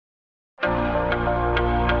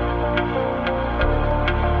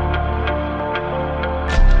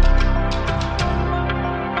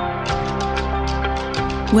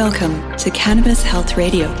Welcome to Cannabis Health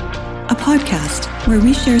Radio, a podcast where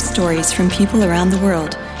we share stories from people around the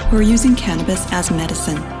world who are using cannabis as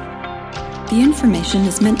medicine. The information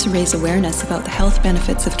is meant to raise awareness about the health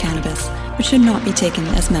benefits of cannabis, but should not be taken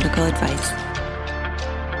as medical advice.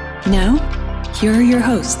 Now, here are your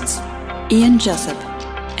hosts, Ian Jessup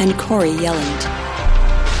and Corey Yelland.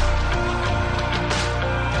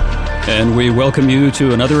 And we welcome you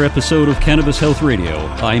to another episode of Cannabis Health Radio.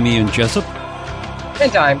 I'm Ian Jessup.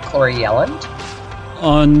 And I'm Corey Yelland.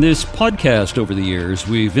 On this podcast over the years,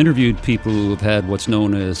 we've interviewed people who have had what's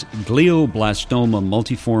known as glioblastoma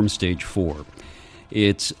multiforme stage 4.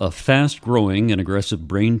 It's a fast-growing and aggressive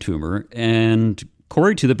brain tumor, and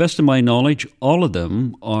Corey, to the best of my knowledge, all of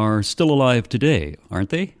them are still alive today, aren't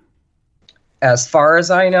they? As far as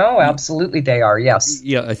I know, absolutely they are, yes.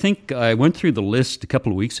 Yeah, I think I went through the list a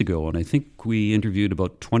couple of weeks ago, and I think we interviewed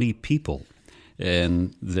about 20 people.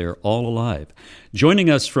 And they're all alive. Joining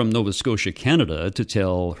us from Nova Scotia, Canada, to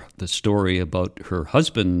tell the story about her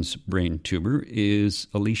husband's brain tumor is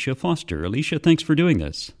Alicia Foster. Alicia, thanks for doing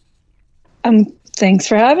this. Thanks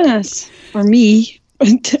for having us, or me,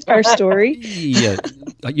 our story. Yeah,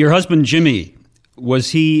 your husband, Jimmy, was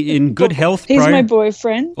he in good health prior? He's my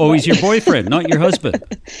boyfriend. Oh, he's your boyfriend, not your husband.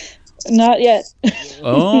 Not yet.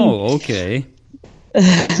 Oh, okay.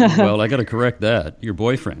 Well, I got to correct that. Your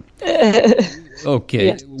boyfriend. Okay.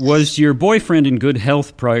 Yeah. Was your boyfriend in good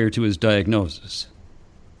health prior to his diagnosis?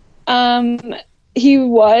 He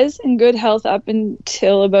was in good health up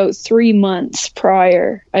until about 3 months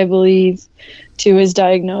prior, I believe, to his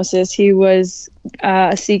diagnosis. He was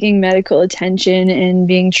seeking medical attention and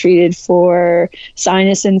being treated for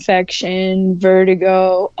sinus infection,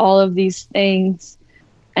 vertigo, all of these things,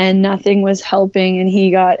 and nothing was helping, and he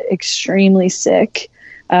got extremely sick,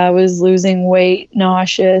 was losing weight,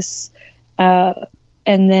 nauseous,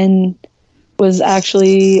 and then was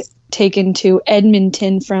actually taken to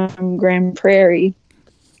Edmonton from Grand Prairie,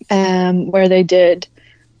 where they did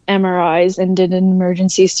MRIs and did an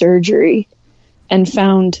emergency surgery and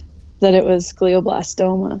found that it was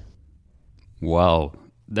glioblastoma. Wow.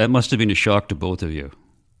 That must have been a shock to both of you.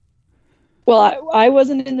 Well, I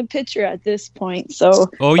wasn't in the picture at this point, so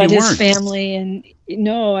but his weren't. family and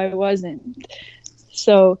no, I wasn't.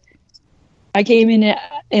 So I came in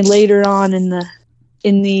later on in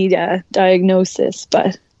the diagnosis,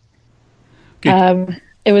 but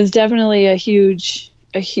it was definitely a huge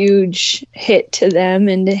hit to them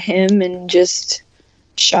and to him, and just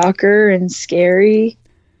shocker and scary.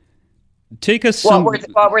 Take us.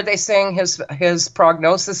 What were they saying his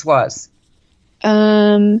prognosis was?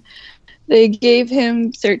 They gave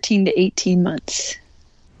him 13 to 18 months.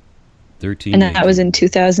 13, and that was in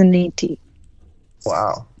 2018.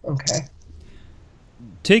 Wow. Okay.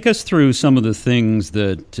 Take us through some of the things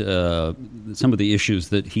that, some of the issues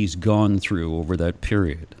that he's gone through over that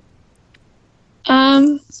period.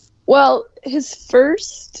 Well, his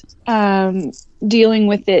first dealing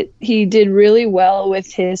with it, he did really well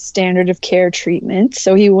with his standard of care treatment.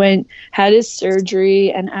 So he had his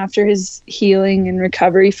surgery, and after his healing and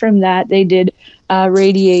recovery from that, they did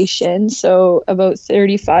radiation. So about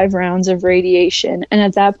 35 rounds of radiation. And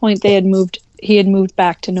at that point, he had moved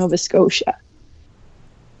back to Nova Scotia,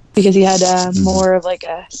 because he had more of like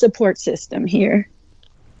a support system here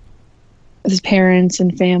with his parents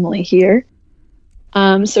and family here.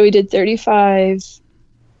 So he did 35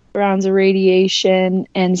 rounds of radiation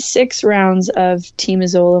and 6 rounds of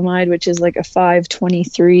temozolomide, which is like a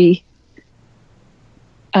 523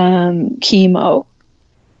 chemo.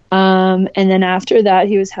 And then after that,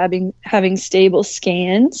 he was having stable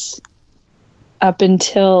scans up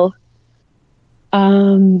until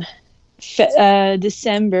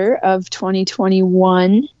December of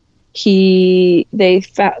 2021. They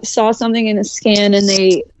saw something in a scan, and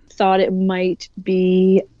they thought it might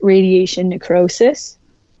be radiation necrosis.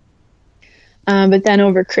 But then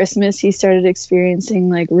over Christmas, he started experiencing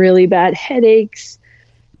like really bad headaches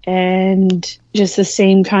and just the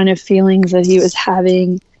same kind of feelings that he was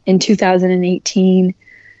having in 2018.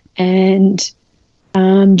 And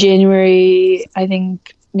January, I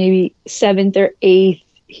think maybe 7th or 8th,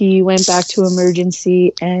 he went back to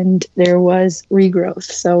emergency, and there was regrowth,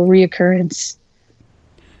 so reoccurrence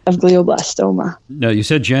of glioblastoma. Now, you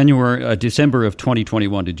said December of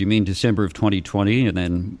 2021. Did you mean December of 2020 and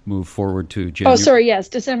then move forward to January? Oh, sorry, yes,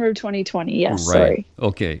 December of 2020, yes, right. Sorry.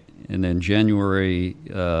 Okay, and then January,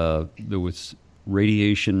 there was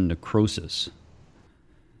radiation necrosis.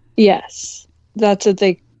 Yes, that's what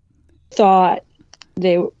they thought.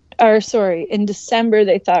 In December,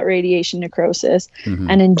 they thought radiation necrosis,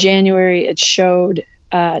 and in January, it showed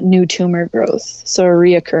new tumor growth, so a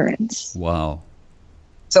reoccurrence. Wow.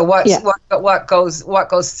 So what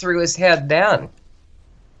goes through his head then?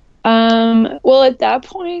 Well, at that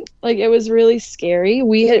point, like, it was really scary.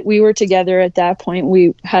 We were together at that point.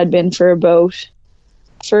 We had been for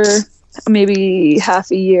maybe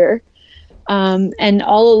half a year. And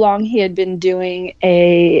all along he had been doing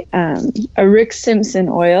a Rick Simpson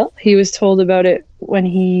oil. He was told about it when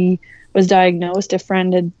he was diagnosed. A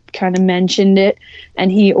friend had kind of mentioned it,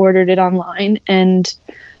 and he ordered it online. And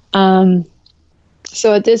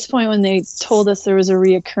so at this point, when they told us there was a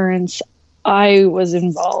reoccurrence, I was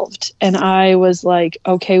involved, and I was like,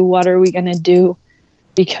 okay, what are we going to do?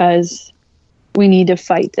 Because we need to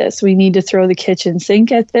fight this. We need to throw the kitchen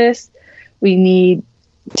sink at this. We need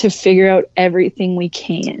to figure out everything we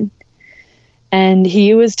can. And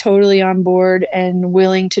he was totally on board and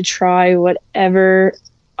willing to try whatever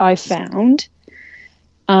I found.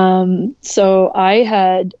 So I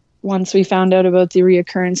had, once we found out about the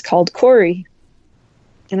reoccurrence, called Corey.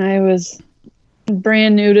 And I was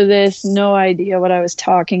brand new to this, no idea what I was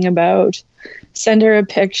talking about. Send her a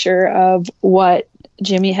picture of what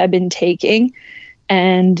Jimmy had been taking.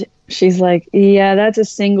 And she's like, yeah, that's a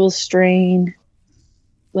single strain.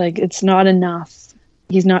 Like, it's not enough.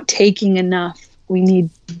 He's not taking enough.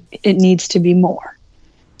 It needs to be more.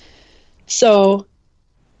 So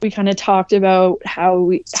we kind of talked about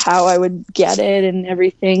how I would get it and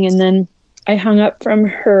everything. And then I hung up from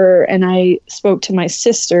her and I spoke to my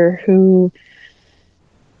sister, who,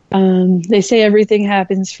 they say everything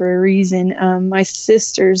happens for a reason. My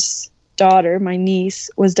sister's daughter, my niece,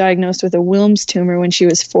 was diagnosed with a Wilms tumor when she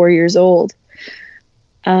was 4 years old.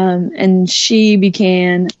 And she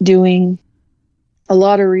began doing a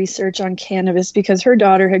lot of research on cannabis because her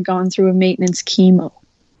daughter had gone through a maintenance chemo.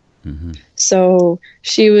 Mm-hmm. So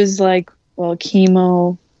she was like, well,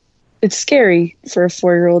 chemo, it's scary for a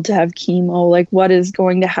 4-year-old to have chemo. Like, what is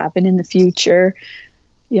going to happen in the future?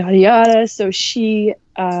 Yada, yada. So she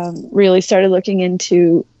really started looking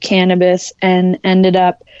into cannabis and ended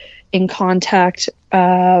up in contact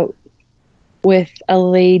with a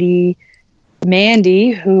lady,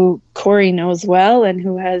 Mandy, who Corey knows well, and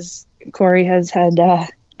Corey has had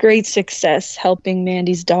great success helping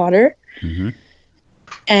Mandy's daughter. Mm-hmm.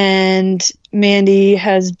 And Mandy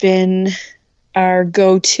has been our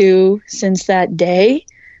go-to since that day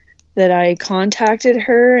that I contacted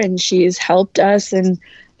her, and she's helped us and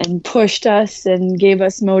pushed us and gave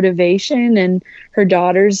us motivation. And her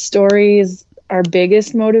daughter's story is our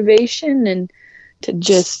biggest motivation, and to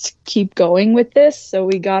just keep going with this. So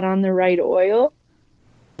we got on the right oil.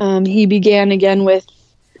 He began again with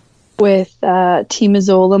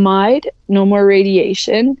temozolomide, no more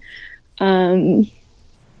radiation, and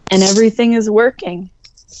everything is working.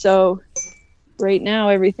 So right now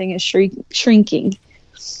everything is shrinking.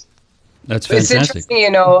 That's fantastic. It's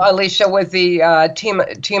interesting, Alicia, with the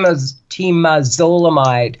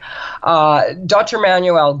temozolomide. Dr.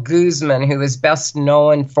 Manuel Guzman, who is best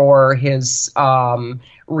known for his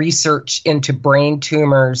research into brain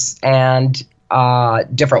tumors and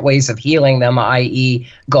different ways of healing them, i.e.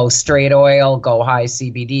 go straight oil, go high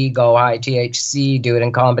CBD, go high THC, do it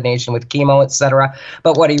in combination with chemo, etc.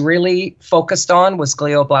 But what he really focused on was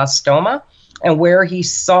glioblastoma, and where he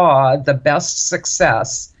saw the best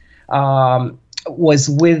success was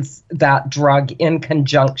with that drug in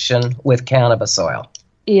conjunction with cannabis oil.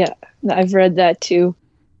 Yeah, I've read that too.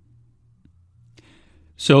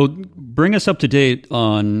 So bring us up to date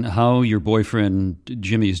on how your boyfriend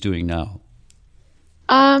Jimmy is doing now.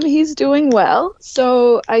 He's doing well.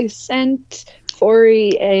 So I sent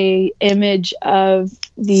Corey a image of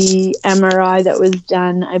the MRI that was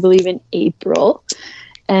done, I believe, in April.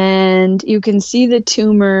 And you can see the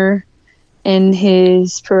tumor in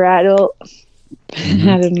his parietal,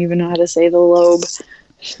 I don't even know how to say the lobe,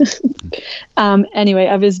 anyway,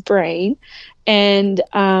 of his brain. And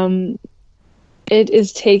it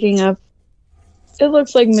is taking up, it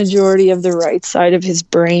looks like majority of the right side of his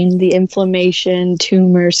brain, the inflammation,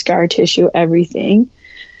 tumor, scar tissue, everything.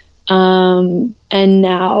 And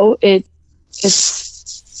now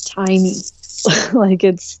it's tiny. Like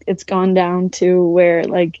it's gone down to where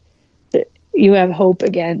like you have hope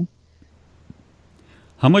again.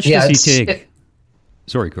 How much does he take?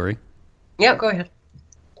 Sorry, Corey. Yeah, go ahead.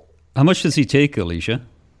 How much does he take, Alicia?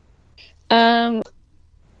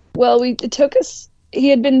 Well, it took us. He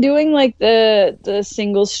had been doing like the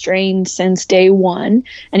single strain since day one,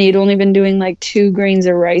 and he had only been doing like 2 grains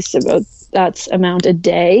of rice, about that amount a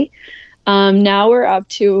day. Now we're up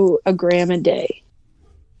to 1 gram a day.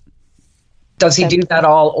 Does he do that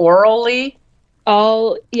all orally?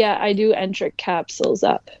 Yeah, I do Enteric capsules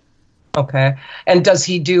up. Okay. And does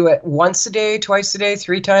he do it once a day, twice a day,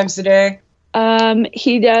 3 times a day?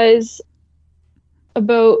 He does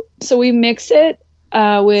so we mix it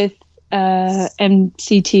with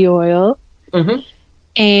MCT oil. Mm-hmm.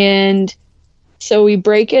 And so we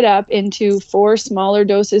break it up into 4 smaller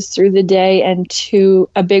doses through the day and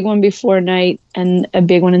a big one before night and a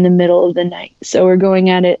big one in the middle of the night. So we're going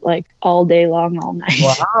at it like all day long, all night.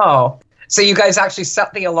 Wow. So you guys actually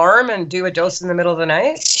set the alarm and do a dose in the middle of the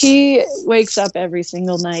night? He wakes up every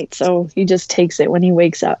single night, so he just takes it when he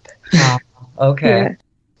wakes up. Wow. Okay. Yeah.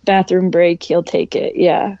 Bathroom break, he'll take it.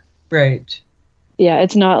 Yeah. Right. Yeah,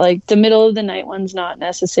 it's not like the middle of the night one's not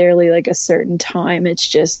necessarily like a certain time. It's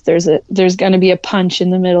just there's going to be a punch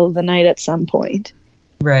in the middle of the night at some point.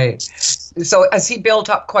 Right. So has he built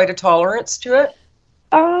up quite a tolerance to it?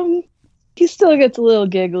 He still gets a little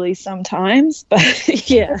giggly sometimes, but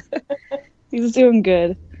yeah, he's doing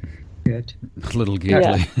good. Good. A little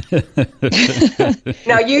giggly. Yeah.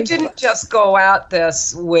 Now, you didn't just go at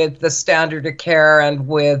this with the standard of care and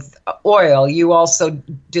with oil. You also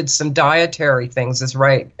did some dietary things as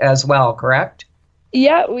well, correct?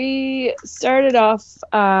 Yeah, we started off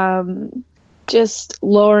just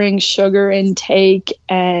lowering sugar intake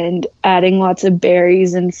and adding lots of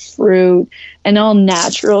berries and fruit and all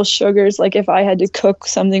natural sugars. Like if I had to cook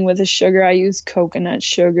something with a sugar, I use coconut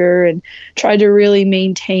sugar and try to really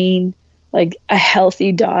maintain like a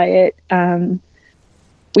healthy diet. I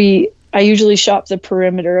usually shop the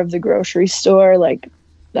perimeter of the grocery store. Like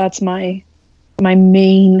that's my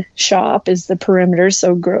main shop is the perimeter.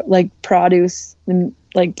 So like produce and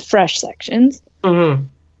like fresh sections. Mm-hmm.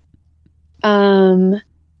 And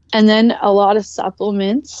then a lot of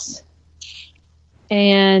supplements.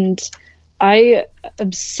 And I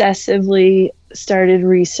obsessively started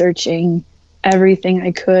researching everything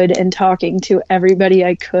I could and talking to everybody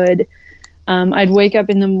I could. I'd wake up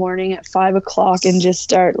in the morning at 5:00 and just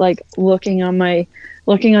start like looking on the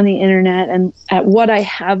internet and at what I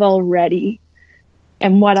have already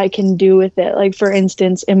and what I can do with it. Like for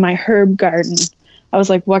instance, in my herb garden, I was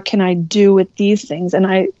like, what can I do with these things? And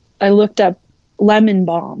I looked up lemon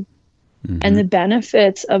balm, and the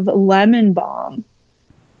benefits of lemon balm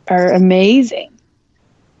are amazing.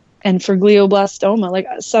 And for glioblastoma, like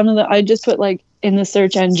I just put like in the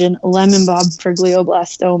search engine, lemon balm for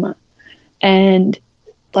glioblastoma. And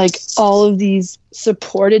like all of these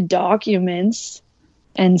supported documents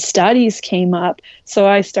and studies came up. So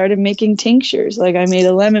I started making tinctures. Like I made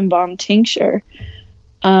a lemon balm tincture.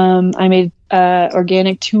 I made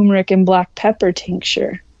organic turmeric and black pepper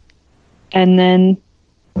tincture. And then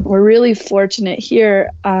we're really fortunate here.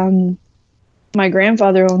 My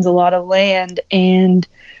grandfather owns a lot of land and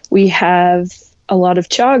we have a lot of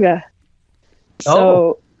chaga.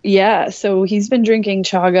 So so he's been drinking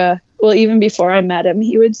chaga. Well, even before I met him,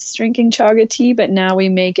 he was drinking chaga tea, but now we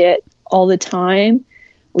make it all the time.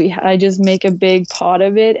 I just make a big pot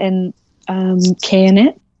of it and can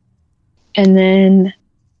it. And then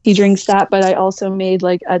he drinks that, but I also made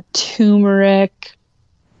like a turmeric,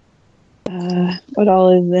 what all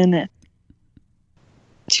is in it?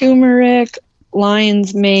 Turmeric,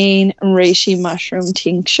 lion's mane, and reishi mushroom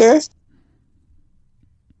tincture.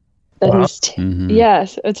 That wow. is,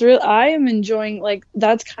 yes, it's real. I am enjoying, like,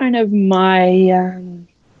 that's kind of my,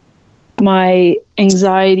 my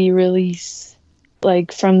anxiety release,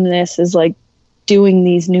 like from this is like doing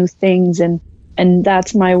these new things. And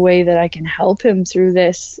that's my way that I can help him through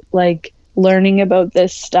this, like learning about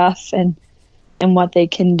this stuff and what they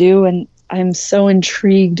can do. And I'm so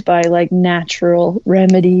intrigued by like natural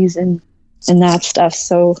remedies and that stuff.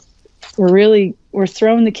 So we're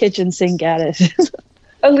throwing the kitchen sink at it.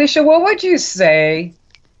 Alicia, what would you say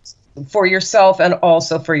for yourself and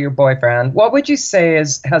also for your boyfriend? What would you say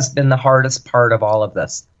has been the hardest part of all of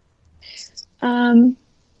this?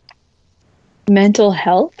 Mental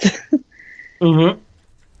health.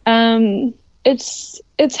 Mm-hmm.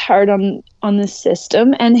 It's hard on the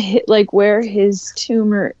system and like where his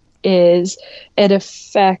tumor is, it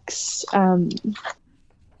affects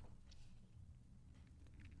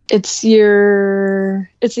it's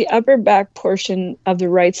the upper back portion of the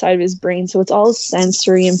right side of his brain. So it's all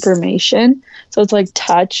sensory information. So it's like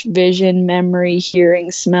touch, vision, memory,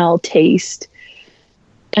 hearing, smell, taste,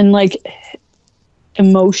 and like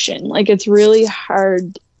emotion. Like it's really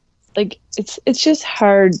hard. Like it's just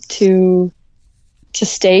hard to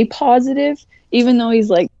stay positive, even though he's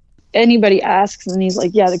like, anybody asks and he's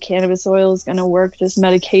like, yeah, the cannabis oil is going to work. This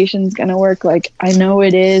medication is going to work. Like, I know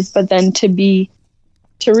it is, but then to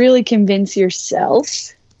really convince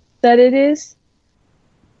yourself that it is,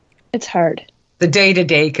 it's hard. The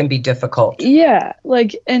day-to-day can be difficult. Yeah.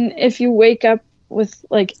 Like, and if you wake up with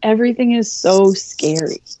like, everything is so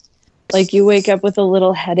scary. Like you wake up with a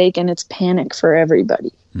little headache and it's panic for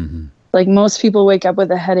everybody. Mm-hmm. Like most people wake up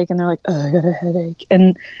with a headache and they're like, oh, I got a headache.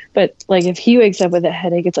 But like if he wakes up with a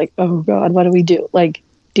headache, it's like, oh God, what do we do? Like,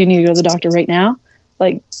 do you need to go to the doctor right now?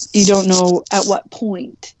 Like, you don't know at what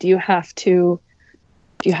point do you have to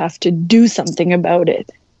do something about it.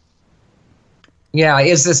 Yeah,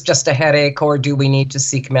 is this just a headache, or do we need to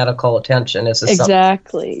seek medical attention? Is this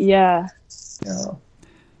exactly? Yeah.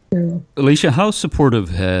 Alicia, how supportive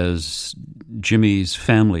has Jimmy's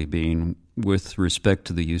family been with respect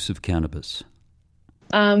to the use of cannabis?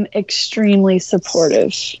 Extremely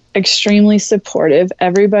supportive. Extremely supportive.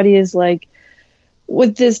 Everybody is like,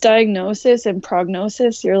 with this diagnosis and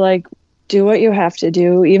prognosis, you're like, do what you have to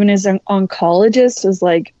do. Even as an oncologist was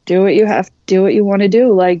like, do what you want to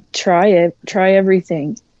do. Like, try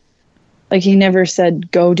everything. Like, he never said,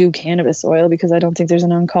 go do cannabis oil, because I don't think there's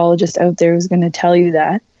an oncologist out there who's going to tell you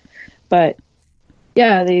that. But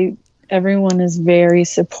yeah, everyone is very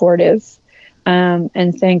supportive.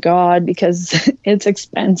 And thank God, because it's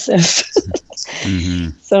expensive.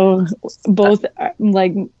 Mm-hmm. So both,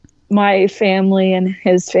 like, my family and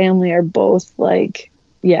his family are both like,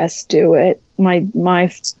 yes, do it. My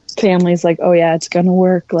family's like, oh yeah, it's gonna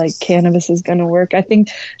work. Like, cannabis is gonna work. I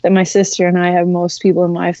think that my sister and I have most people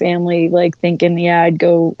in my family like thinking, yeah, I'd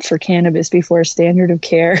go for cannabis before standard of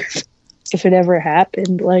care if it ever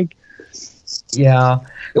happened. Like, yeah.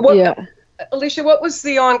 Yeah. Alicia, what was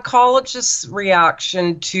the oncologist's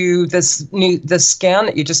reaction to this scan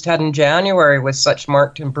that you just had in January with such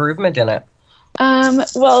marked improvement in it?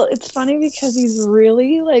 Well, it's funny because he's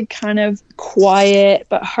really like kind of quiet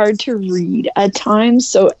but hard to read at times.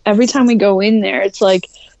 So every time we go in there, it's like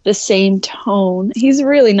the same tone. He's a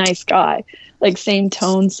really nice guy, like same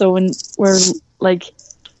tone. So when we're like,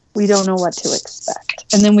 we don't know what to expect.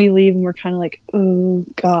 And then we leave and we're kind of like, oh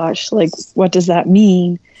gosh, like what does that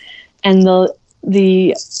mean? And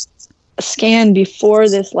the scan before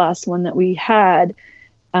this last one that we had,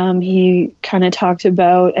 he kind of talked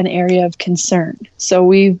about an area of concern. So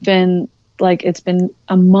we've been like, it's been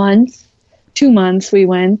a month, 2 months we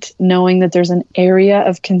went knowing that there's an area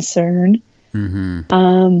of concern.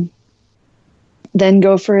 Mm-hmm. Then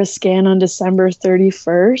go for a scan on December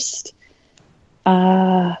 31st,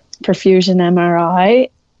 perfusion MRI,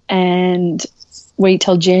 and wait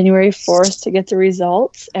till January 4th to get the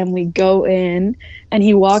results. And we go in and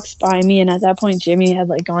he walks by me, and at that point Jimmy had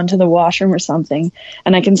like gone to the washroom or something,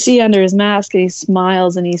 and I can see under his mask and he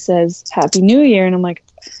smiles and he says, Happy New Year. And I'm like,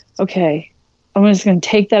 okay, I'm just going to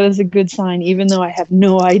take that as a good sign, even though I have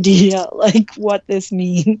no idea like what this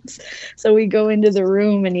means. So we go into the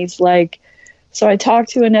room and he's like, so I talked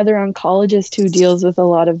to another oncologist who deals with a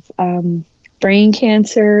lot of brain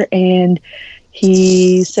cancer, and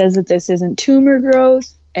he says that this isn't tumor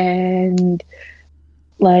growth, and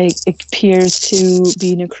like it appears to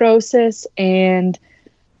be necrosis, and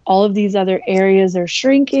all of these other areas are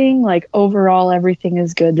shrinking. Like overall, everything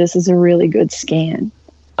is good. This is a really good scan.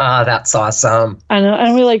 That's awesome.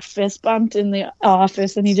 And we like fist bumped in the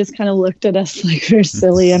office, and he just kind of looked at us like we're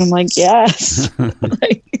silly. And I'm like, yes.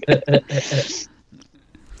 Like,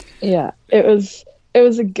 yeah, it was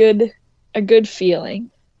a good feeling,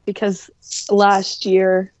 because last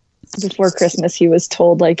year before Christmas, he was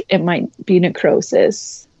told like it might be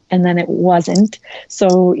necrosis, and then it wasn't.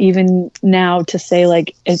 So even now to say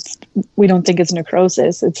like we don't think it's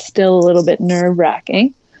necrosis, it's still a little bit nerve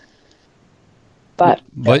wracking. But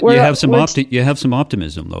you have some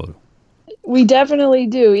optimism though. We definitely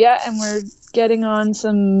do, yeah. And we're getting on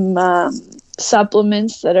some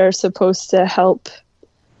supplements that are supposed to help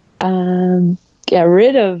get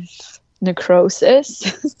rid of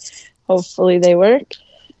necrosis. Hopefully they work.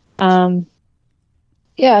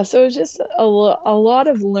 Yeah, so it's just a lot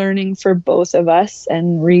of learning for both of us,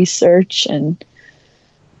 and research, and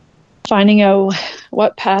finding out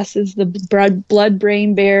what passes the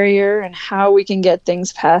blood-brain barrier and how we can get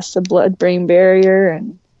things past the blood-brain barrier.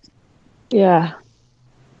 And yeah.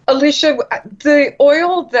 Alicia, the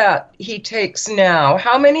oil that he takes now,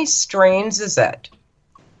 how many strains is it?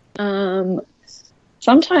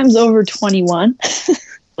 Sometimes over 21.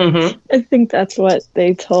 Mm-hmm. I think that's what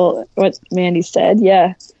Mandy said.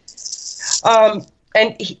 Yeah.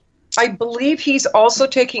 And I believe he's also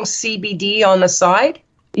taking CBD on the side.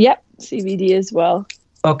 Yep, CBD as well.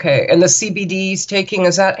 Okay, and the CBD he's taking,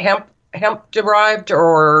 is that hemp derived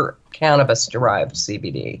or cannabis derived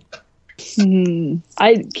CBD?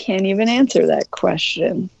 I can't even answer that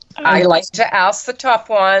question. I like to ask the tough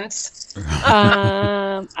ones.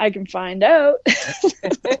 I can find out.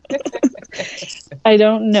 I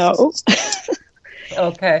don't know.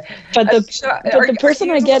 Okay. But the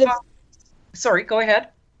person I get... Sorry, go ahead.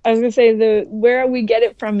 I was gonna say where we get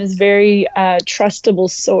it from is very trustable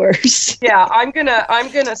source. Yeah, I'm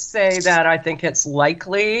gonna say that I think it's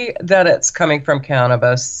likely that it's coming from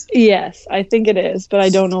cannabis. Yes, I think it is, but I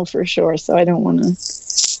don't know for sure, so I don't want to.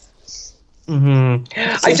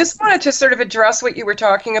 Mm-hmm. I just wanted to sort of address what you were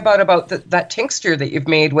talking about that tincture that you've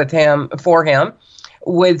made with him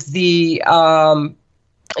with the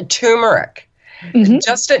turmeric. Mm-hmm.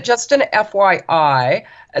 Just an FYI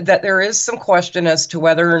that there is some question as to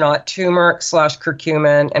whether or not turmeric /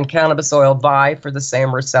 curcumin and cannabis oil vie for the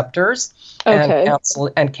same receptors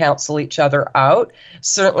and cancel each other out.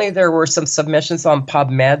 Certainly, there were some submissions on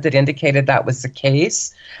PubMed that indicated that was the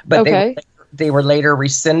case, but they were later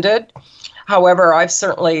rescinded. However, I've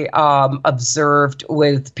certainly observed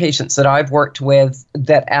with patients that I've worked with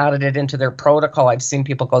that added it into their protocol. I've seen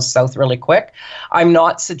people go south really quick. I'm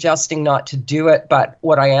not suggesting not to do it, but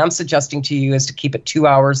what I am suggesting to you is to keep it 2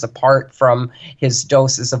 hours apart from his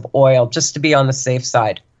doses of oil, just to be on the safe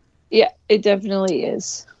side. Yeah, it definitely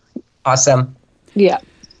is. Awesome. Yeah.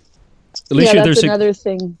 Alicia, that's another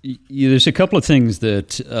thing. There's a couple of things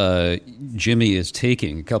that Jimmy is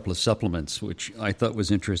taking, a couple of supplements, which I thought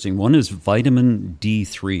was interesting. One is vitamin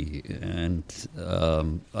D3, and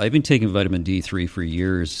I've been taking vitamin D3 for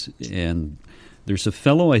years, and there's a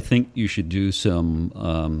fellow I think you should do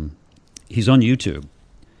some, he's on YouTube,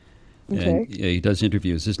 and he does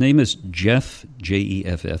interviews. His name is Jeff,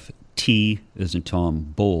 Jefft, as in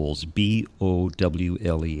Tom, Bowles,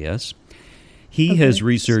 Bowles. He has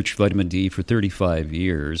researched vitamin D for 35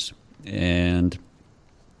 years, and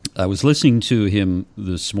I was listening to him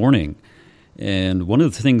this morning, and one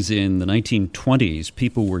of the things in the 1920s,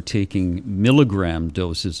 people were taking milligram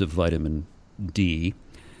doses of vitamin D,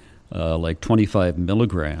 like 25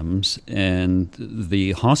 milligrams, and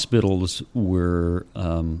the hospitals were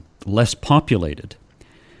less populated.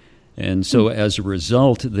 And so as a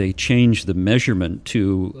result, they changed the measurement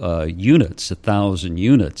to units, 1,000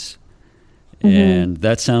 units. And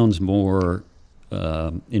that sounds more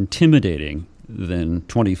intimidating than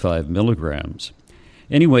 25 milligrams.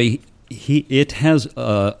 Anyway, it has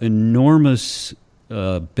enormous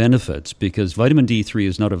benefits because vitamin D3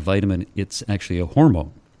 is not a vitamin, it's actually a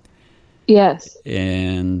hormone. Yes.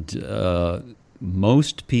 And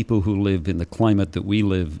most people who live in the climate that we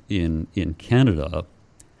live in Canada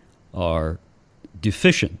are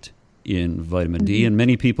deficient in vitamin D, and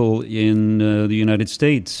many people in the United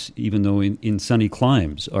States, even though in sunny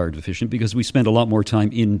climes, are deficient because we spend a lot more time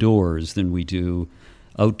indoors than we do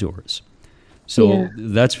outdoors. So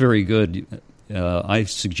that's very good. I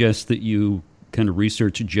suggest that you kind of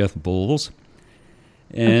research Jeff Bowles.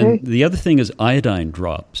 And the other thing is iodine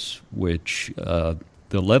drops, which the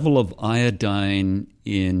level of iodine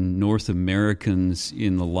in North Americans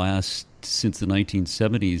in the since the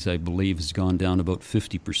 1970s, I believe, has gone down about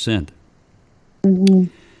 50%.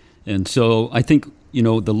 And so I think,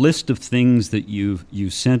 the list of things that you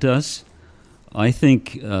sent us, I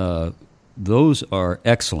think those are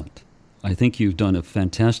excellent. I think you've done a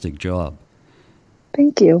fantastic job.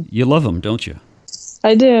 Thank you. You love them, don't you?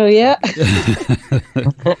 I do, yeah.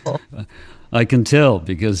 I can tell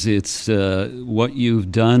because it's what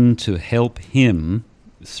you've done to help him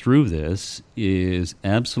through this is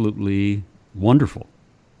absolutely wonderful.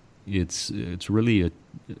 It's really a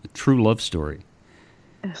true love story.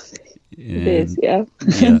 It is, yeah.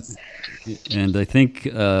 And I think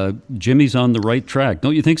Jimmy's on the right track.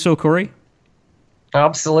 Don't you think so, Corey?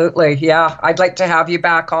 Absolutely, yeah. I'd like to have you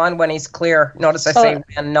back on when he's clear. Notice I say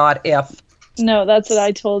when, not if. No, that's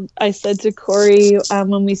what I said to Corey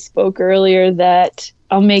when we spoke earlier, that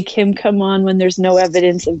I'll make him come on when there's no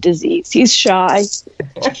evidence of disease. He's shy,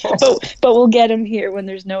 but we'll get him here when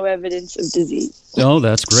there's no evidence of disease. Oh,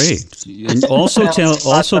 that's great. And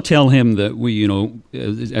also tell him that we,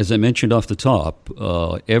 as I mentioned off the top,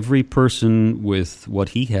 every person with what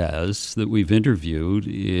he has that we've interviewed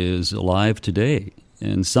is alive today.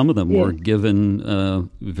 And some of them were given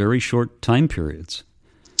very short time periods.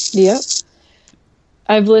 Yep.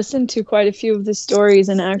 I've listened to quite a few of the stories,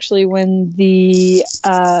 and actually when the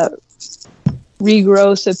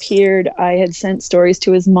regrowth appeared, I had sent stories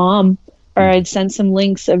to his mom, or I'd sent some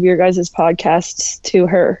links of your guys' podcasts to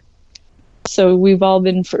her. So we've all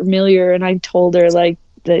been familiar, and I told her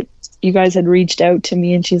that you guys had reached out to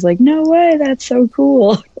me, and she's like, "No way, that's so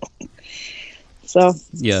cool." So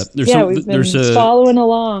we've been following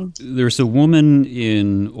along. There's a woman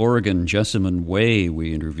in Oregon, Jessamine Way,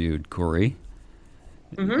 we interviewed, Corey.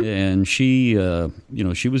 And she,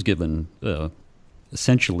 she was given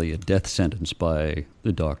essentially a death sentence by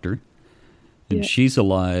the doctor. And she's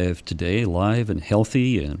alive today, alive and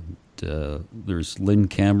healthy, and there's Lynn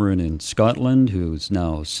Cameron in Scotland, who's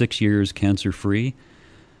now 6 years cancer-free.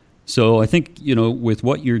 So I think, with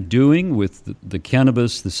what you're doing with the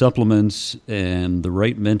cannabis, the supplements, and the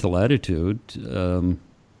right mental attitude, in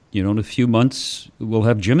a few months we'll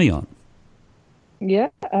have Jimmy on. Yeah,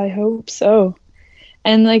 I hope so.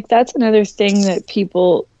 And that's another thing that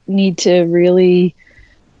people need to really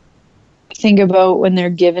think about when they're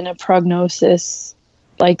given a prognosis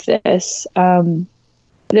like this,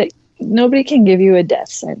 that nobody can give you a death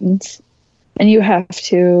sentence, and you have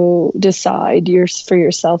to decide for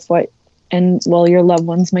yourself your loved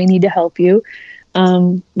ones may need to help you,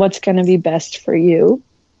 what's going to be best for you.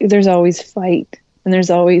 There's always fight, and there's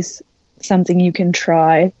always something you can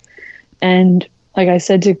try. And like I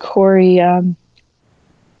said to Corey,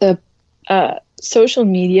 the social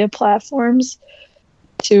media platforms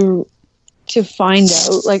to find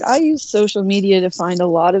out, I use social media to find a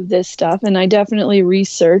lot of this stuff, and I definitely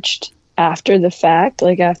researched after the fact,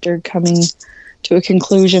 after coming to a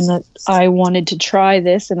conclusion that I wanted to try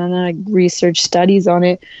this, and then I researched studies on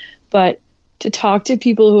it. But to talk to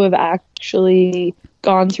people who have actually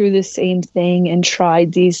gone through the same thing and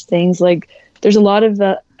tried these things, there's a lot of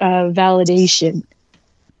validation,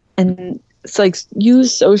 and it's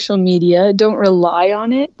use social media. Don't rely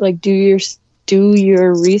on it. Do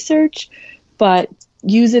your research, but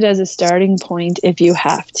use it as a starting point if you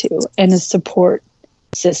have to, and a support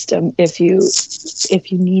system if you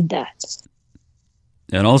need that.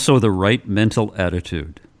 And also the right mental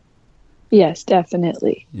attitude. Yes,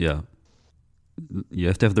 definitely. Yeah. You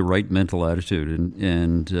have to have the right mental attitude.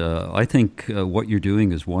 And I think what you're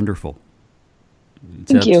doing is wonderful.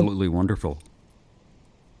 It's absolutely wonderful.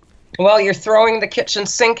 Well, you're throwing the kitchen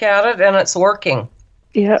sink at it, and it's working.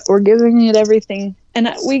 Yeah, we're giving it everything.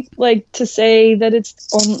 And we like to say that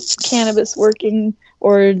it's on cannabis working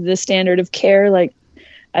or the standard of care.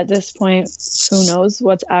 At this point, who knows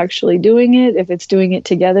what's actually doing it, if it's doing it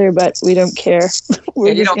together, but we don't care.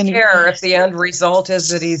 You don't care if the end result is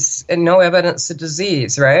that he's no evidence of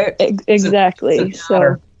disease, right? Exactly.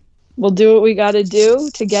 So we'll do what we got to do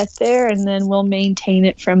to get there, and then we'll maintain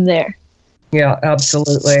it from there. Yeah,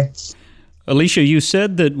 absolutely. Alicia, you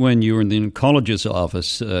said that when you were in the oncologist's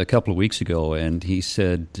office a couple of weeks ago, and he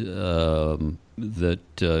said that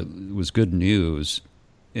it was good news,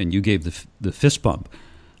 and you gave the fist bump.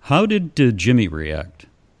 How did Jimmy react?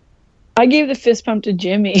 I gave the fist bump to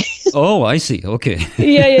Jimmy. Oh, I see. Okay.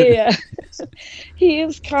 Yeah. He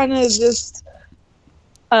is kind of just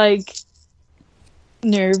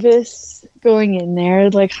nervous going in there,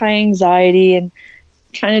 high anxiety, and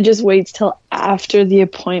kind of just waits till after the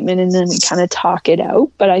appointment, and then we kind of talk it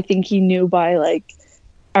out. But I think he knew by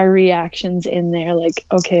our reactions in there,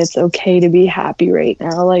 okay, it's okay to be happy right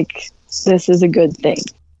now. This is a good thing.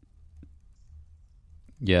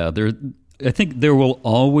 Yeah, I think there will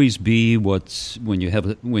always be when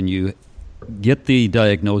you get the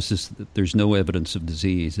diagnosis that there's no evidence of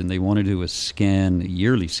disease, and they want to do a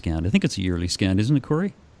yearly scan. I think it's a yearly scan, isn't it,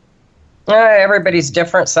 Corey? Everybody's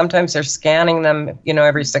different. Sometimes they're scanning them,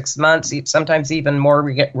 every 6 months. Sometimes even more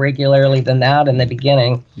regularly than that in the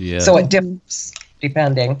beginning. Yeah. So it differs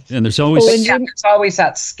depending. And there's always there's always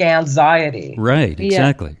that scanxiety. Right.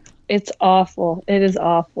 Exactly. Yeah, it's awful. It is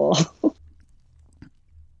awful.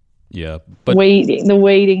 Yeah, but the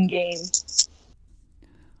waiting game.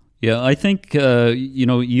 Yeah, I think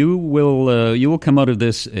you will come out of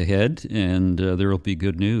this ahead, and there will be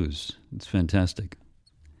good news. It's fantastic.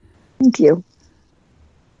 Thank you.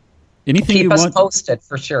 Anything keep you us want? Posted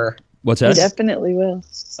for sure. What's that? We definitely will.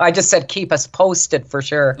 I just said keep us posted for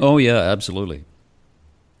sure. Oh yeah, absolutely.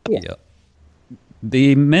 Yeah.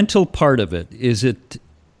 The mental part of it, is it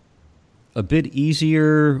a bit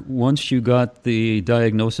easier once you got the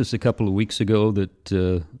diagnosis a couple of weeks ago that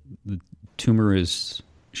the tumor is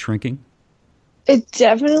shrinking? It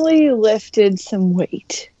definitely lifted some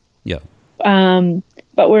weight. Yeah.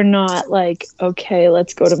 But we're not okay,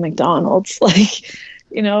 let's go to McDonald's.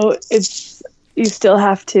 It's, you still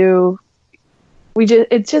have to,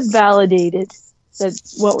 it's just validated that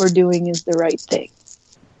what we're doing is the right thing.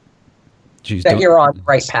 Jeez, that you're on the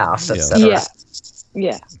right path, etc.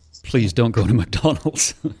 Yeah. Please don't go to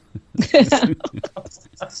McDonald's.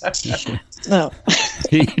 No.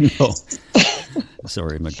 No.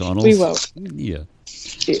 Sorry, McDonald's. We won't. Yeah.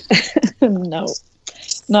 No,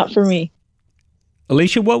 not for me.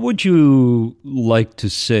 Alicia, what would you like to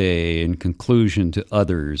say in conclusion to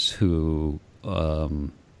others who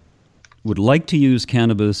would like to use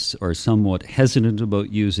cannabis, are somewhat hesitant about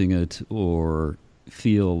using it, or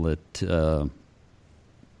feel that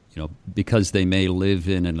because they may live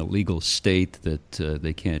in an illegal state that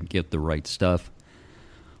they can't get the right stuff?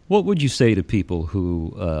 What would you say to people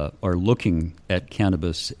who are looking at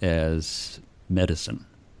cannabis as medicine?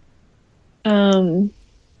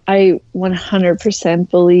 I 100%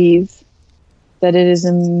 believe that it is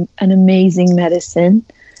an amazing medicine.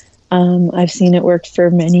 I've seen it work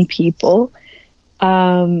for many people.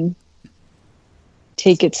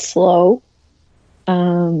 Take it slow.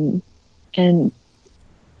 And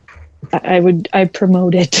I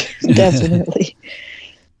promote it, definitely.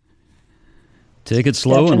 Take it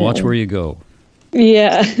slow and watch where you go.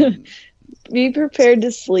 Yeah. Be prepared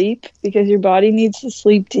to sleep because your body needs to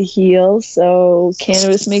sleep to heal. So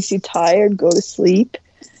cannabis makes you tired, go to sleep.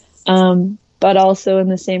 But also in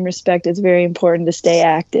the same respect, it's very important to stay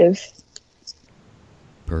active.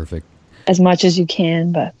 Perfect. As much as you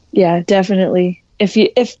can. But yeah, definitely.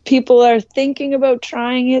 If people are thinking about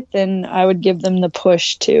trying it, then I would give them the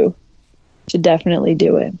push to definitely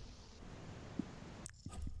do it.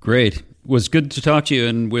 Great. It was good to talk to you,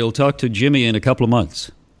 and we'll talk to Jimmy in a couple of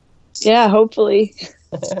months. Yeah, hopefully.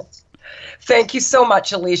 Thank you so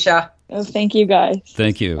much, Alicia. Oh, thank you, guys.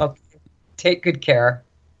 Thank you. Okay. Take good care.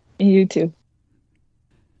 You too.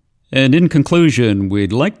 And in conclusion,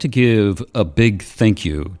 we'd like to give a big thank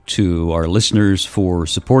you to our listeners for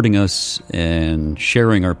supporting us and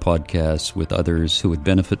sharing our podcasts with others who would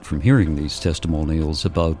benefit from hearing these testimonials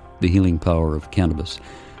about the healing power of cannabis.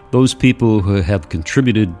 Those people who have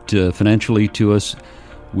contributed financially to us,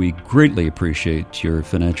 we greatly appreciate your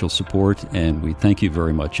financial support, and we thank you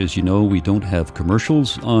very much. As you know, we don't have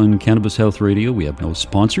commercials on Cannabis Health Radio. We have no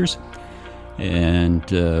sponsors. And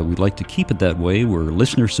we'd like to keep it that way. We're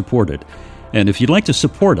listener-supported. And if you'd like to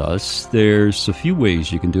support us, there's a few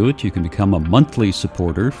ways you can do it. You can become a monthly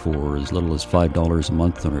supporter for as little as $5 a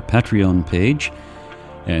month on our Patreon page.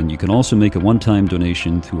 And you can also make a one-time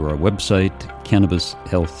donation through our website,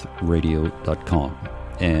 cannabishealthradio.com.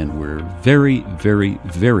 And we're very, very,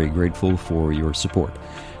 very grateful for your support.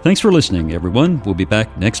 Thanks for listening, everyone. We'll be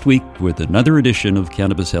back next week with another edition of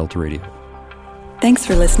Cannabis Health Radio. Thanks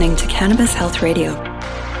for listening to Cannabis Health Radio.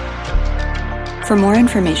 For more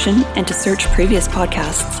information and to search previous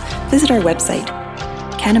podcasts, visit our website,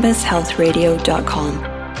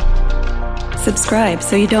 cannabishealthradio.com. Subscribe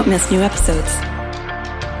so you don't miss new episodes.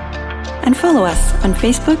 And follow us on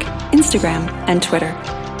Facebook, Instagram, and Twitter.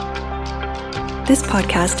 This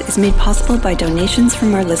podcast is made possible by donations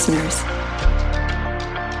from our listeners.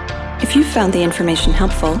 If you found the information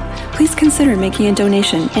helpful, please consider making a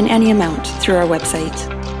donation in any amount through our website.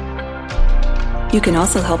 You can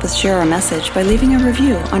also help us share our message by leaving a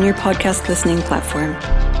review on your podcast listening platform.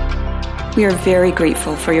 We are very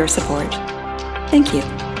grateful for your support. Thank you.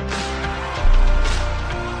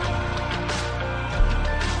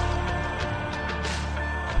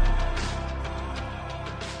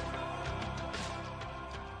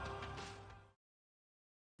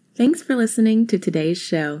 Thanks for listening to today's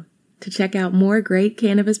show. To check out more great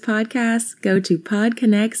cannabis podcasts, go to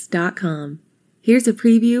podconnects.com. Here's a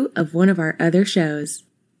preview of one of our other shows.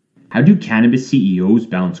 How do cannabis CEOs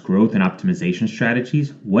balance growth and optimization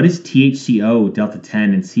strategies? What is THCO,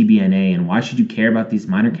 Delta-10, and CBNA, and why should you care about these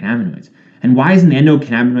minor cannabinoids? And why isn't the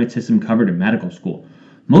endocannabinoid system covered in medical school?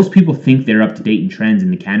 Most people think they're up to date in trends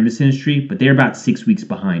in the cannabis industry, but they're about 6 weeks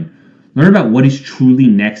behind. Learn about what is truly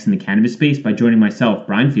next in the cannabis space by joining myself,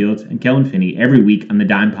 Brian Fields, and Kellen Finney every week on the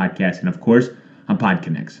Dime Podcast and, of course, on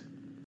PodConnects.